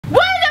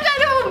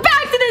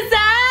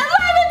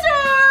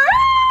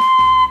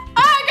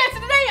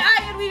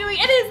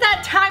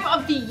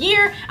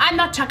year. I'm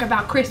not talking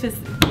about Christmas.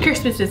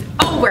 Christmas is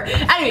over.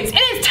 Anyways, it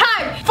is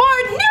time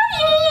for New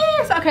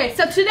Year's. Okay,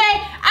 so today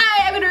I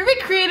am going to be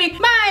recreating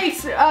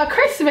my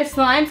Christmas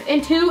slimes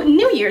into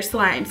New Year's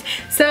slimes.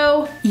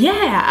 So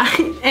yeah,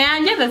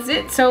 and yeah, that's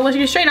it. So let's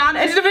get straight on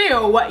into the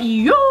video.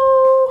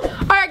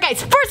 Alright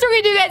guys, first we're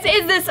gonna do guys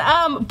is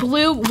this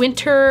blue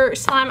winter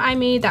slime I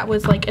made that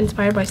was like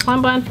inspired by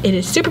Slime Bun. It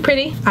is super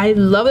pretty. I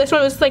love this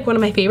one. It was like one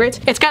of my favorites.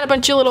 It's got a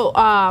bunch of little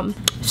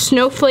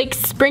snowflake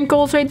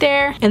sprinkles right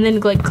there, and then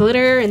like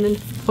glitter, and then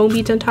foam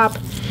beads on top.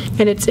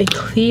 And it's a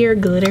clear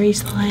glittery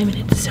slime,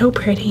 and it's so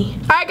pretty.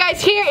 Alright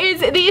guys, here is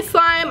the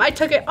slime. I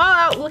took it all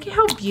out. Look at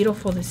how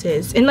beautiful this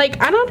is. And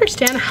like, I don't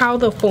understand how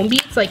the foam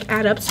beads like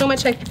add up so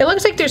much. Like, it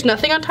looks like there's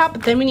nothing on top,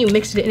 but then when you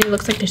mix it in, it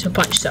looks like there's a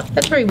bunch. So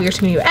that's very weird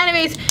to me.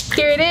 Anyways,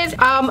 here it is.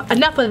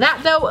 Enough of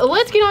that though.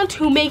 Let's get on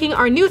to making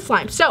our new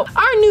slime. So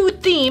our new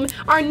theme,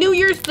 our New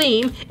Year's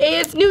theme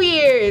is New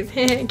Year's.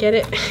 Get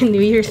it?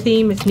 New Year's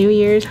theme is New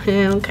Year's.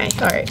 Okay,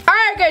 alright.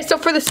 Alright guys, so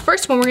for this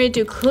first one, we're gonna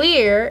do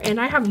clear, and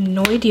I have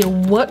no idea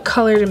what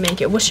color to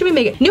make it. What should we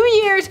make it? New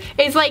Year's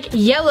is like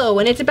yellow,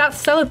 and it's about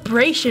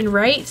celebration,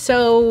 right?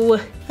 So,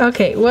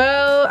 okay,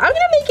 well, I'm gonna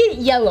make it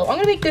yellow. I'm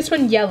gonna make this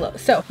one yellow.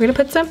 So we're gonna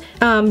put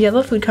some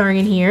yellow food coloring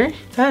in here.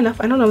 Is that enough?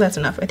 I don't know if that's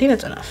enough. I think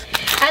that's enough.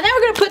 And then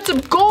we're gonna put some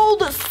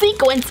gold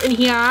sequins in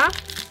here.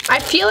 I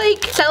feel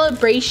like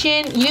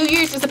celebration, New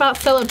Year's is about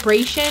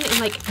celebration, and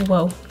like,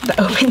 whoa, that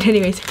opened.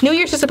 Anyways, New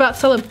Year's is about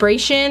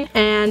celebration,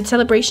 and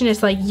celebration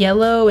is like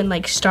yellow and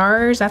like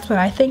stars. That's what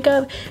I think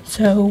of.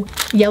 So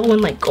yellow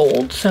and like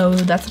gold. So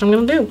that's what I'm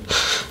gonna do.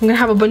 I'm gonna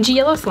have a bunch of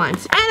yellow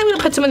slimes, and I'm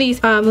gonna put some of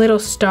these little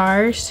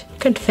stars,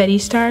 confetti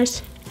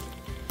stars,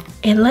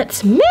 and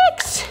let's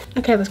mix.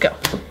 Okay, let's go.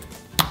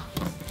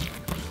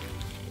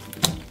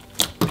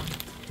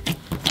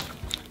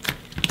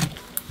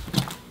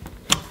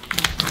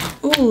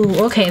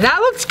 Ooh, okay, that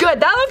looks good.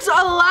 That looks a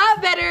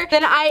lot better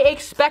than I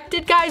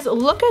expected, guys.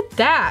 Look at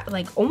that.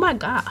 Like, oh my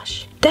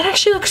gosh. That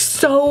actually looks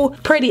so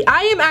pretty.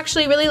 I am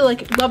actually really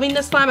like loving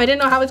this slime. I didn't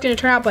know how it's gonna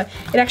turn out, but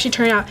it actually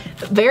turned out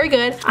very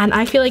good. And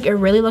I feel like it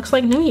really looks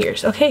like New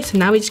Year's. Okay, so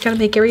now we just gotta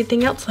make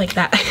everything else like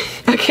that.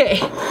 Okay,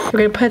 we're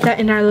gonna put that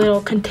in our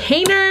little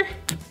container.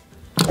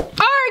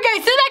 Alright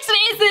guys, so next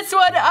is this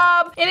one.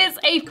 It is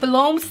a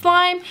foam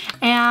slime,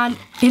 and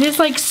it is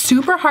like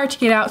super hard to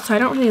get out, so I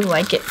don't really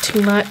like it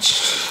too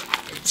much.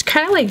 It's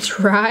kind of like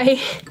dry.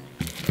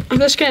 I'm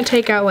just gonna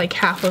take out like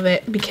half of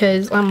it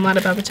because I'm not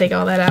about to take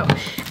all that out.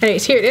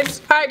 Anyways, here it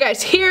is. Alright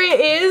guys, here it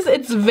is.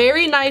 It's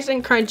very nice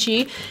and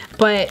crunchy,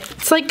 but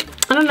it's like,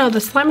 I don't know, the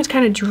slime is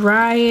kind of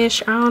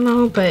dryish. I don't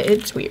know, but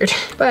it's weird.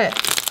 But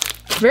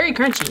it's very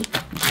crunchy.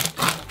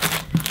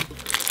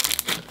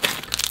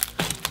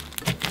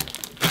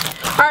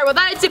 Alright, well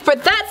that is it for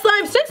that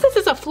slime. Since this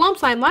is a foam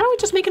slime, why don't we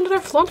just make another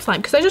foam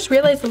slime? Because I just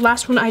realized the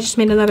last one I just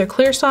made another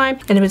clear slime,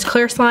 and it was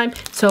clear slime.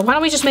 So why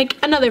don't we just make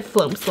another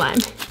foam slime?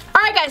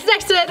 Alright guys,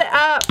 next to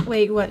it,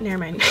 wait, what? Never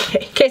mind.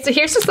 Okay, so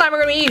here's the slime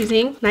we're going to be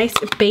using. Nice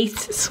base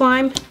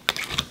slime.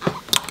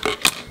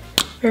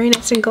 Very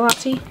nice and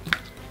glossy.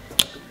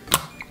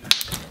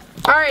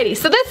 Alrighty,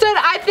 so this one,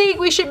 I think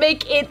we should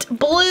make it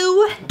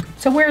blue.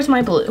 So where's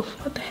my blue?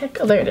 What the heck?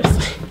 Oh, there it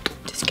is.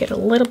 Just get a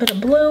little bit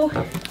of blue,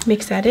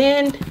 mix that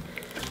in.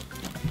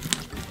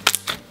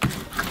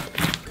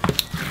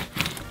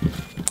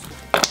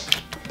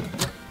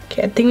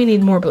 Okay, I think we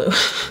need more blue.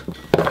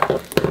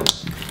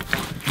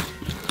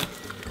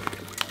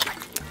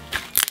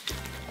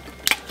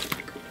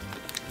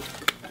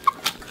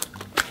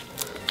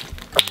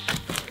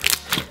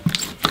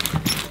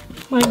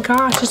 My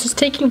gosh, this is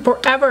taking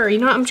forever. You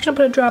know what? I'm just gonna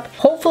put a drop.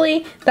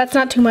 Hopefully that's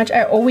not too much.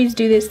 I always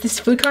do this. This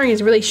food coloring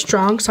is really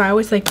strong, so I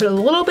always like put a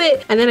little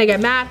bit, and then I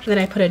get mad, and then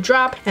I put a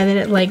drop, and then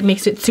it like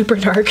makes it super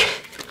dark.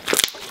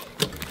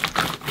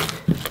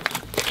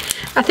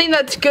 I think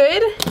that's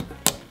good.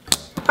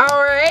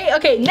 Alright,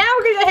 okay, now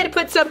we're gonna go ahead and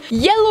put some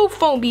yellow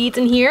foam beads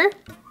in here.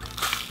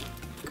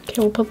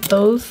 Okay, we'll put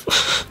those.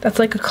 That's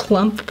like a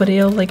clump, but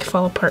it'll like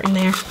fall apart in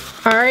there.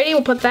 Alrighty,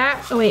 we'll put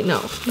that. Oh wait,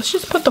 no. Let's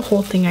just put the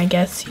whole thing, I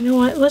guess. You know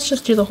what? Let's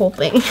just do the whole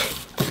thing.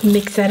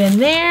 Mix that in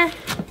there.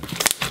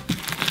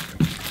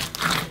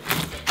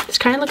 This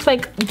kind of looks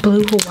like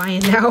blue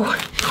Hawaiian now.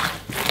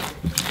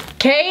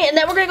 Okay, and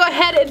then we're gonna go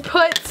ahead and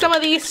put some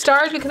of these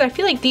stars because I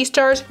feel like these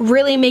stars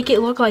really make it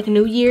look like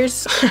New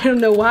Year's. I don't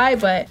know why,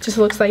 but it just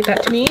looks like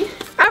that to me. And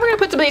we're gonna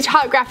put some of these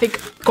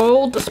holographic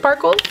gold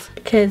sparkles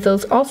because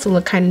those also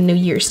look kind of New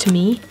Year's to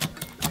me.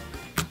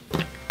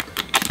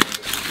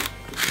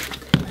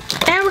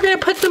 And we're gonna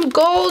put some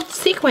gold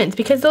sequins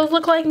because those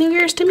look like New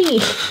Year's to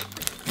me.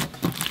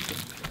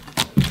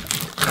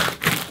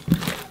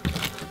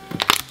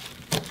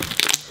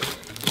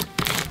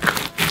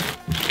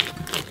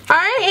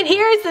 And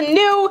here is the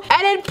new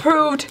and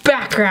improved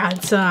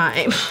background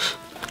slime.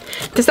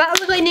 Does that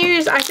look like New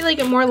Year's? I feel like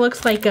it more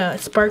looks like a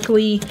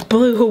sparkly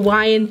blue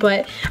Hawaiian,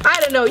 but I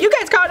don't know. You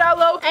guys comment down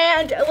below,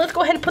 and let's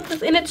go ahead and put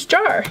this in its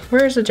jar.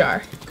 Where's the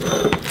jar?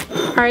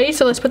 Alrighty,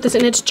 so let's put this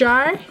in its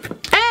jar. And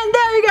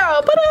there we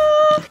go.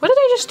 What did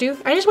I just do?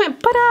 I just went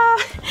pada.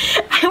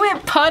 I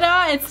went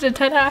pada instead of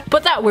tada,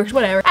 but that works,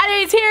 whatever.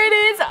 Anyways, here it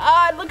is.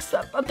 It looks,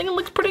 I think it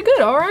looks pretty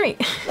good. All right.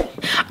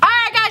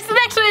 Alright guys, the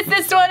next one is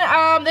this one.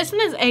 This one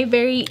is a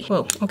very,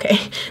 whoa, okay.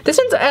 This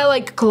one's a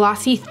like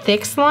glossy,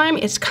 thick slime.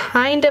 It's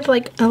kind of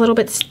like a little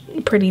bit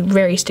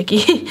very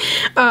sticky.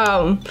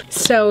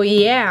 So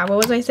yeah, what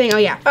was I saying? Oh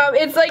yeah,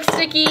 it's like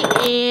sticky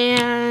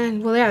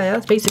and, well yeah,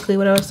 that's basically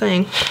what I was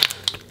saying.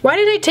 Why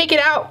did I take it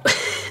out?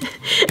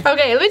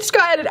 Okay, let me just go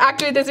ahead and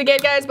activate this again,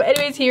 guys. But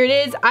anyways, here it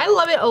is. I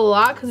love it a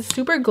lot because it's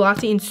super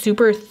glossy and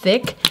super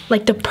thick.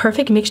 Like the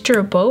perfect mixture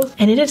of both.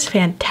 And it is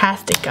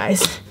fantastic,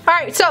 guys.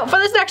 Alright, so for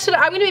this next one,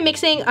 I'm going to be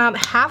mixing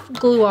half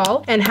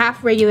GlueAll and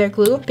half regular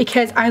glue.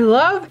 Because I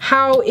love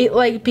how it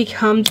like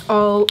becomes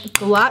all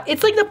gloss.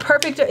 It's like the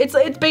perfect,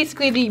 it's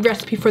basically the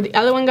recipe for the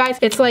other one, guys.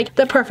 It's like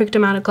the perfect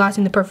amount of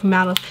glossy and the perfect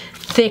amount of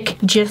thick,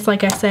 just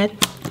like I said.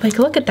 Like,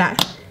 look at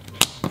that.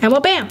 And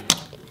well, bam.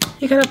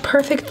 You got a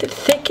perfect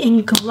thick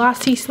and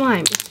glossy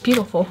slime. It's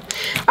beautiful.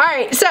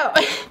 Alright, so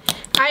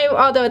I'm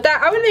all done with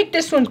that. I'm gonna make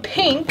this one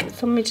pink.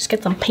 So let me just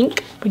get some pink.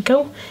 There we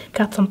go.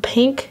 Got some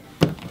pink.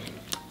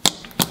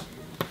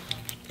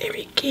 There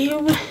we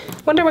go.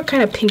 Wonder what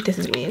kind of pink this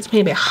is gonna be. It's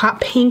maybe a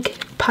hot pink,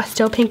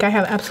 pastel pink. I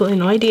have absolutely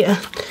no idea.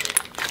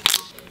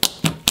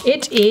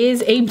 It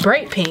is a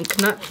bright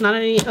pink, not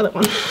any other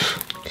one.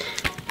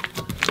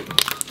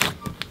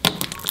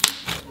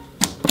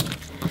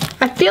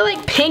 I feel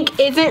like pink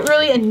isn't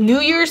really a New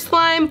Year's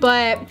slime,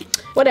 but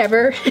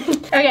whatever.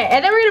 Okay,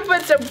 and then we're gonna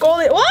put some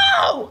golden,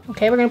 whoa!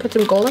 Okay, we're gonna put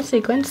some golden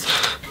sequins.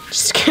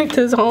 Just get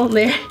this all in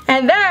there.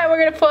 And then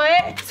we're gonna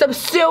put some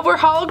silver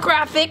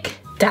holographic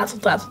dazzle,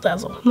 dazzle,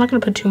 dazzle. I'm not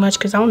gonna put too much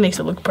because that one makes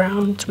it look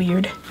brown. It's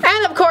weird.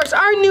 And of course,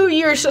 our New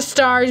Year's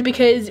stars,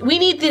 because we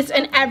need this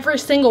in every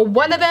single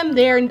one of them.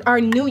 They're our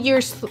New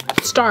Year's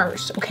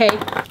stars, okay?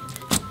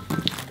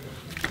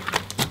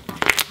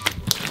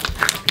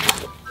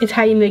 It's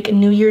how you make a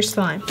New Year's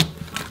slime.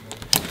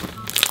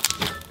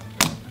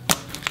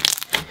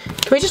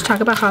 Can we just talk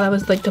about how that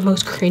was like the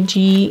most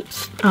cringy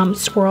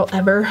swirl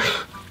ever?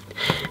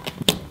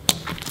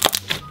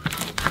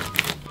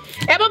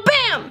 And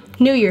bam!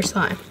 New Year's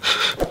slime.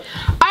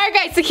 Alright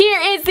guys, so here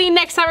is the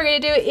next slime we're gonna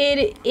do.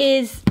 It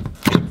is,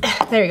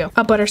 there we go,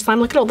 a butter slime.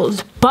 Look at all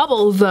those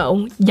bubbles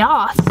though.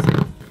 Yas.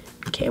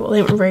 Okay, well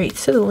they weren't very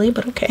sizzly,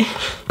 but okay.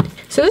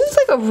 So this is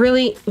like a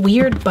really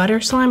weird butter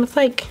slime. It's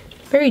like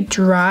very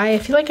dry. I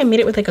feel like I made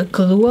it with like a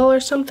GlueAll or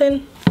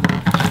something.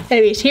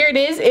 Anyways, here it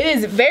is. It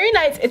is very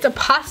nice. It's a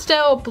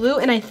pastel blue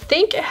and I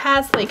think it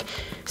has like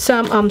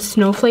some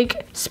snowflake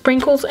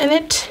sprinkles in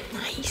it.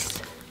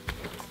 Nice.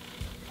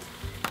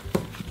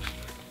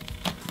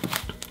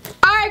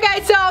 Alright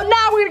guys, so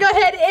now we're gonna go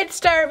ahead and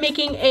start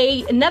making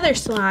another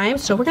slime.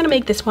 So we're gonna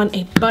make this one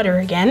a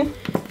butter again.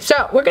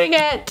 So we're gonna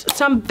get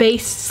some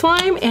base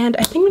slime and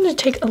I think I'm gonna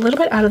take a little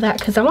bit out of that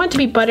because I want it to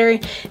be buttery.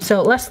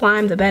 So less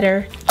slime, the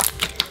better.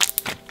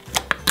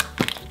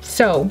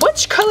 So,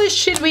 which color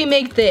should we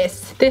make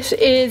this? This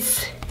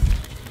is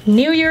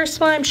New Year's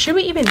slime. Should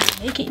we even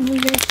make it New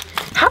Year's?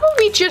 How about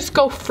we just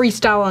go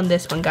freestyle on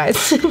this one,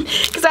 guys?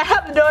 Because I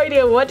have no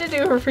idea what to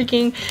do for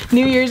freaking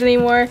New Year's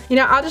anymore. You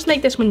know, I'll just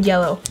make this one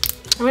yellow.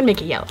 I'm gonna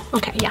make it yellow.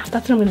 Okay, yeah,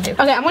 that's what I'm gonna do.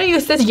 Okay, I'm gonna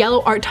use this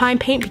yellow art time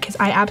paint because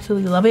I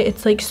absolutely love it.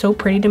 It's like so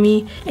pretty to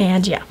me.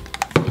 And yeah,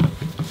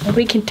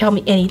 nobody can tell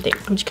me anything.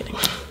 I'm just kidding.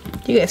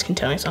 You guys can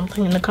tell me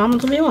something in the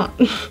comments if you want.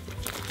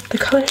 The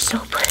color is so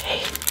pretty.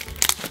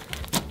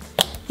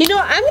 You know,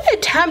 I'm gonna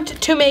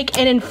attempt to make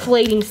an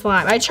inflating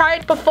slime. I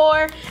tried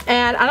before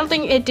and I don't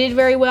think it did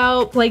very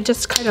well, like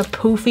just kind of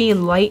poofy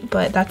and light,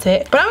 but that's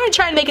it. But I'm gonna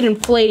try and make an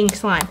inflating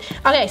slime.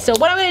 Okay, so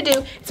what I'm gonna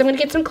do is I'm gonna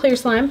get some clear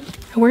slime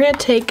and we're gonna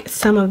take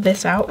some of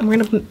this out and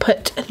we're gonna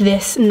put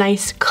this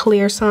nice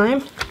clear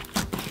slime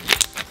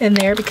in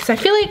there because I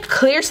feel like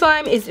clear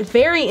slime is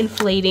very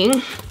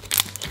inflating.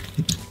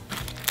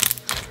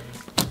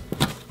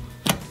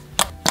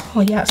 Oh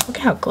yes, look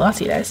how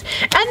glossy that is.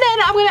 And then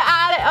I'm gonna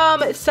add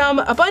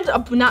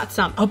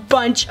a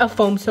bunch of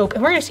foam soap,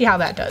 and we're gonna see how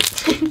that does.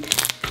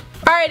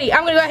 Alrighty,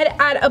 I'm gonna go ahead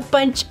and add a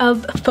bunch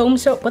of foam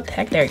soap. What the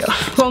heck? There we go.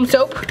 Foam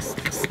soap.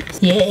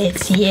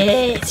 Yes,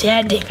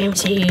 add the foam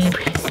soap.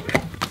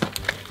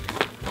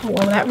 Oh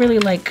well, that really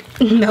like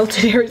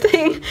melted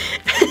everything.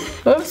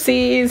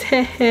 Whoopsies.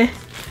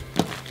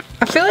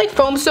 I feel like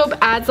foam soap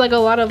adds like a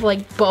lot of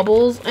like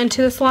bubbles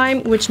into the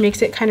slime, which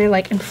makes it kind of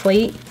like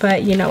inflate,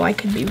 but you know, I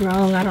could be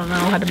wrong. I don't know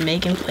how to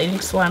make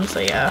inflating slime, so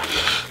yeah.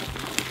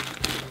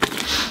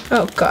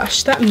 Oh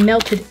gosh, that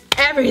melted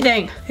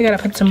everything. I gotta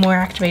put some more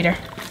activator.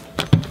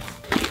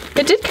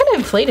 It did kind of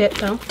inflate it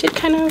though.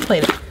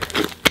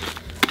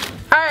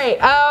 Alright,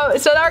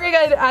 so now we're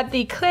gonna go add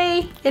the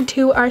clay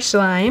into our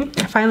slime.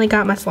 I finally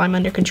got my slime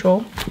under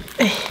control.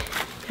 There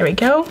we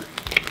go.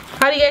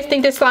 How do you guys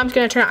think this slime's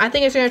gonna turn out? I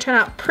think it's gonna turn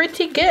out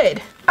pretty good.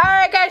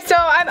 Alright guys, so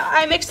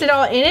I mixed it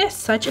all in. It's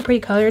such a pretty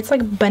color. It's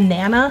like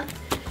banana.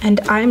 And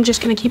I'm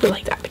just gonna keep it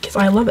like that because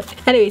I love it.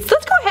 Anyways,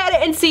 let's go ahead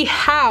and see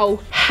how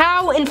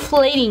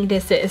inflating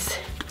this is.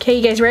 Okay,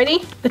 you guys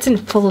ready? Let's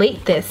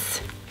inflate this.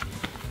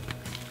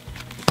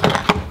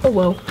 Oh,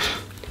 whoa.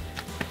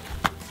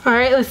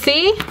 Alright, let's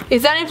see.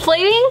 Is that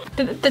inflating?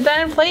 Did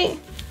that inflate?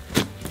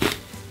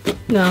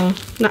 No,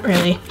 not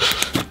really.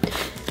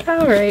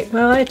 All right,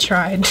 well, I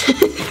tried.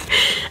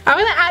 I'm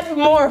gonna add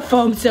more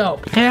foam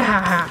soap. Okay, all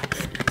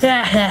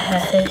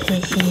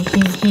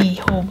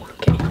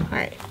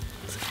right.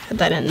 Let's add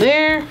that in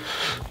there.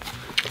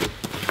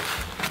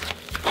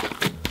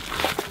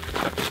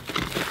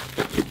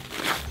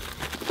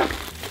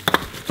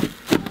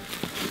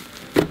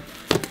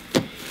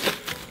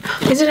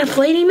 Is it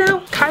inflating now?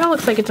 Kind of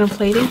looks like it's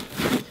inflating.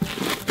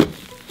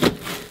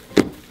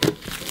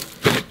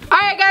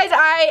 Alright guys,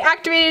 I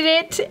activated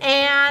it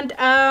and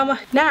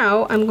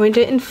now I'm going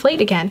to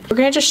inflate again. We're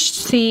going to just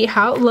see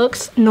how it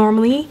looks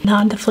normally,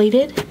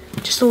 non-deflated.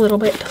 Just a little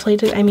bit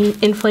deflated, I mean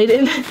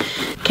inflated.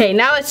 Okay,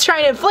 now let's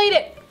try to inflate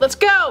it. Let's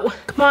go.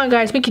 Come on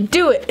guys, we can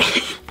do it.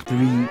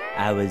 3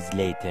 hours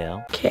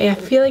later. Okay, I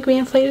feel like we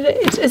inflated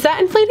it. Is that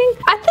inflating?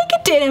 I think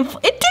it did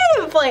inflate. It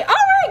did inflate. All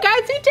right,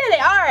 guys, we did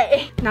it. All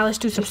right. Now let's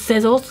do some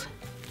sizzles.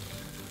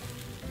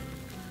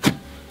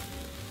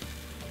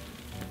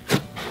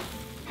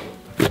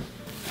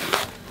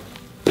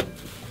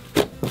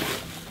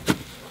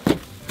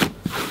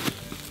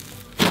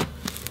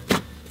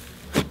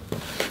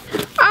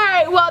 All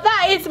right, well,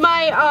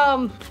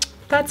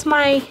 that's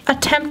my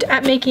attempt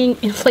at making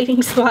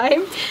inflating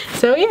slime.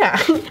 So yeah.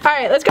 All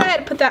right, let's go ahead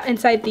and put that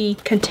inside the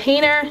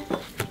container.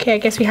 Okay, I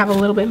guess we have a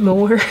little bit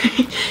more.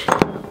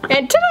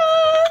 And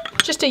ta-da!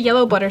 Just a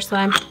yellow butter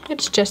slime.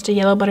 It's just a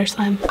yellow butter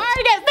slime. All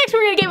right, guys, next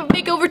we're gonna give a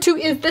makeover to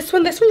is this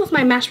one. This one was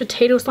my mashed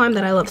potato slime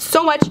that I love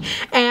so much.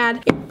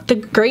 And the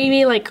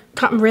gravy like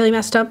got really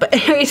messed up. But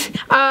anyways,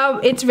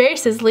 it's very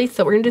sizzly,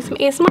 so we're gonna do some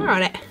ASMR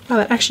on it. Oh,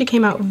 that actually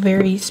came out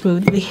very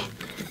smoothly.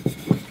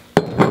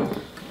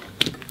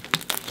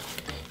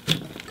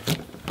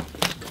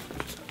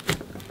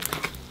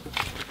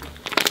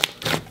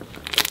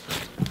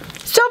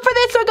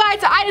 So guys,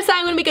 I decided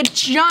I'm gonna make a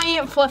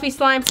giant fluffy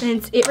slime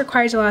since it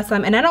requires a lot of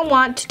slime, and I don't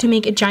want to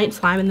make a giant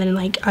slime and then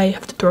like I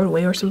have to throw it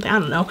away or something. I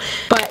don't know,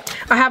 but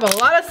I have a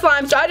lot of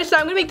slime, so I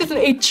decided I'm gonna make this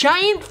a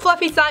giant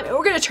fluffy slime, and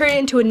we're gonna turn it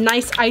into a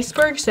nice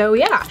iceberg. So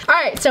yeah. All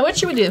right. So what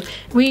should we do?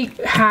 We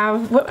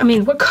have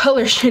what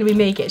color should we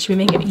make it? Should we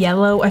make it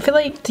yellow? I feel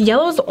like the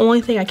yellow is the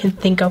only thing I can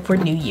think of for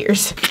New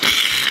Year's.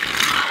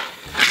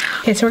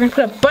 Okay, so we're gonna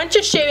put a bunch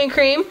of shaving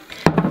cream.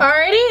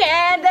 Alrighty,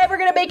 and then we're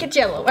gonna make it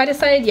yellow. I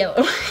decided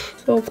yellow.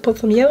 So let's put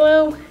some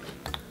yellow,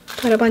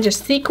 put a bunch of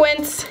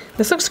sequins.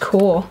 This looks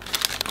cool.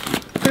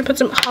 We're gonna put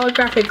some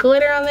holographic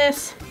glitter on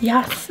this.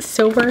 Yes,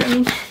 silver.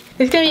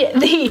 It's gonna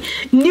be the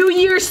New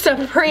Year's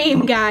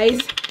Supreme, guys.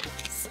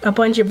 A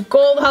bunch of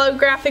gold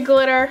holographic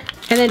glitter,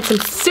 and then some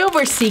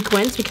silver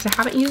sequins because I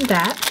haven't used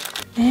that.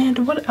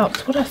 And what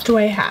else? What else do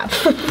I have?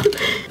 I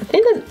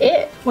think that's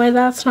it. Well,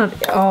 that's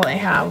not all I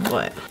have,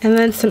 but. And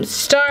then some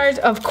stars.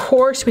 Of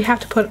course, we have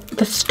to put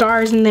the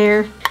stars in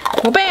there.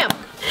 Well, bam!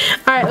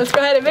 All right, let's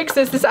go ahead and mix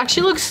this. This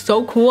actually looks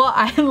so cool.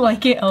 I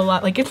like it a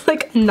lot. Like, it's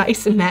like a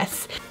nice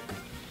mess.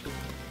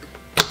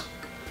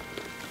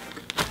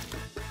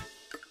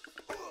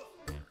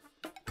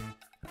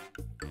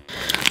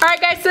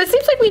 Alright guys, so it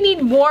seems like we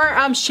need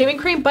more shaving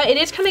cream, but it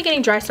is kind of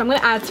getting dry, so I'm going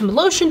to add some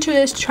lotion to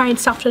this to try and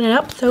soften it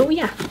up, so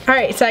yeah.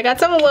 Alright, so I got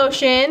some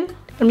lotion.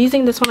 I'm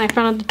using this one I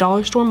found at the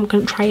dollar store. I'm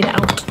going to try it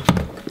out.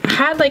 I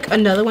had like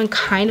another one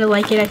kind of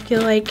like it, I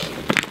feel like,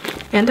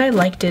 and I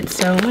liked it,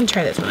 so I'm going to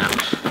try this one out.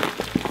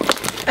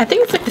 I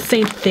think it's like the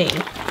same thing,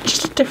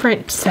 just a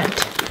different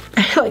scent.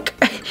 I like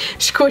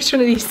squished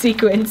one of these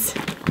sequins.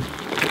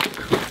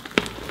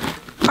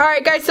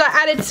 Alright guys, so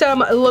I added some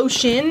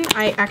lotion.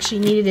 I actually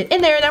needed it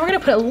in there. Now we're going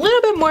to put a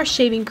little bit more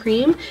shaving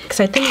cream because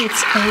I think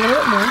it's a little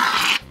bit more.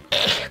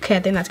 Okay, I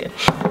think that's good.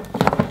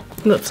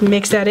 Let's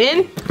mix that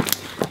in.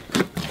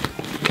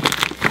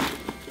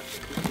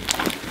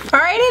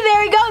 Alrighty,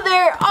 there we go.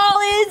 There it all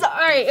is.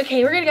 Alright,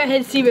 okay, we're going to go ahead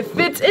and see if it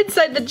fits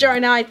inside the jar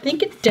now. I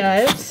think it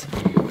does.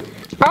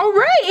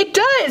 Alright, it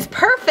does.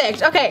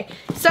 Perfect. Okay,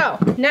 so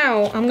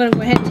now I'm going to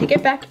go ahead and take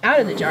it back out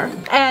of the jar.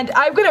 And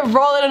I'm going to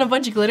roll it on a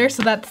bunch of glitter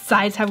so that the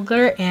sides have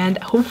glitter, and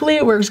hopefully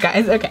it works,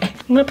 guys. Okay,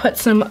 I'm going to put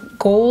some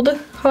gold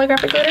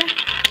holographic glitter,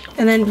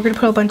 and then we're going to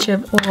put a bunch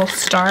of little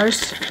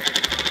stars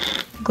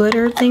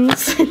glitter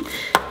things.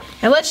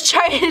 And let's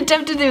try and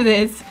attempt to do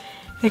this.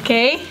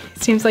 Okay,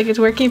 seems like it's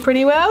working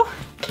pretty well.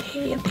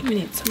 Okay, I think we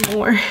need some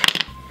more.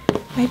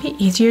 Might be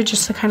easier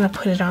just to kind of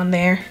put it on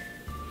there.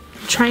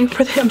 I'm trying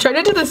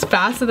to do this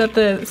fast so that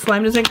the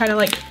slime doesn't kind of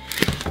like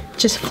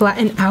just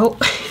flatten out.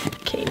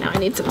 Okay, now I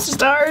need some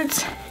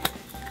stars.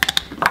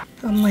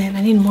 Oh man,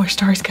 I need more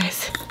stars,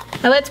 guys.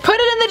 Now let's put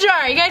it in the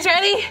jar. You guys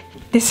ready?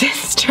 This is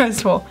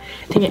stressful.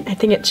 I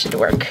think it should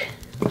work.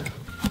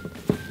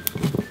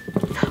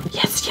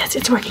 Yes,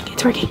 it's working,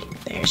 it's working.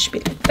 There, it should be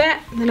like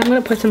that. And then I'm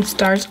gonna put some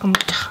stars on the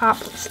top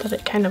so that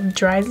it kind of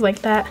dries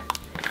like that.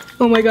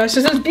 Oh my gosh,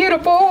 this is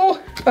beautiful.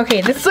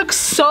 Okay, this looks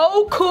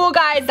so cool,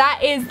 guys.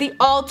 That is the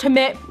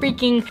ultimate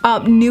freaking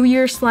New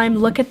Year slime.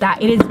 Look at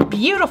that. It is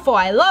beautiful.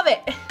 I love it.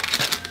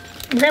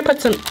 We're gonna put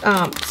some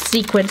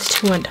sequins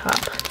too on top.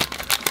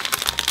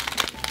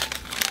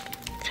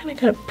 Kind of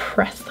gotta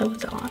press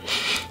those on.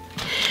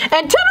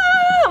 And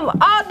ta-da! boom,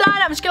 all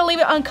done. I'm just gonna leave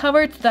it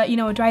uncovered so that, you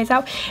know, it dries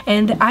out.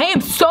 And I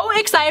am so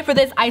excited for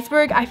this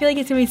iceberg. I feel like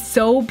it's gonna be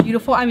so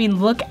beautiful. I mean,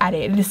 look at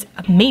it. It is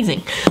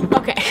amazing.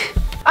 Okay.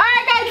 All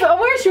right, guys, so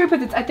where should we put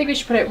this? I think we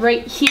should put it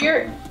right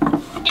here.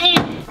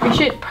 We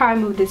should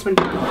probably move this one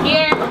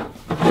here.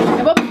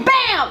 And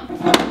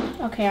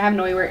bam! Okay, I have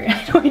no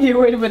idea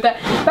where to put that.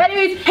 But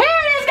anyways, here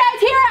it is, guys.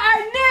 Here are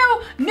our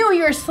New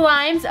Year's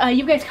slimes.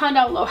 You guys comment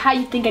down below how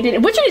you think I did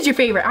it. Which one is your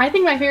favorite? I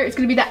think my favorite is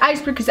gonna be the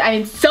iceberg because I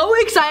am so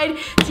excited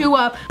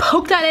to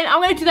poke that in.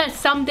 I'm gonna do that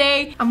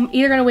someday. I'm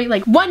either gonna wait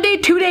like 1 day,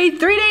 2 days,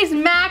 3 days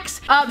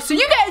max. So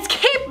you guys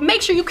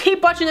make sure you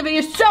keep watching the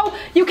video so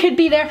you can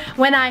be there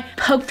when I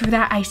poke through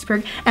that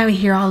iceberg and we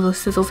hear all those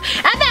sizzles.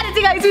 And that is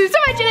it, guys. Thank you so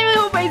much, and I really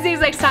hope I see you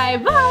next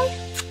time.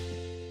 Bye.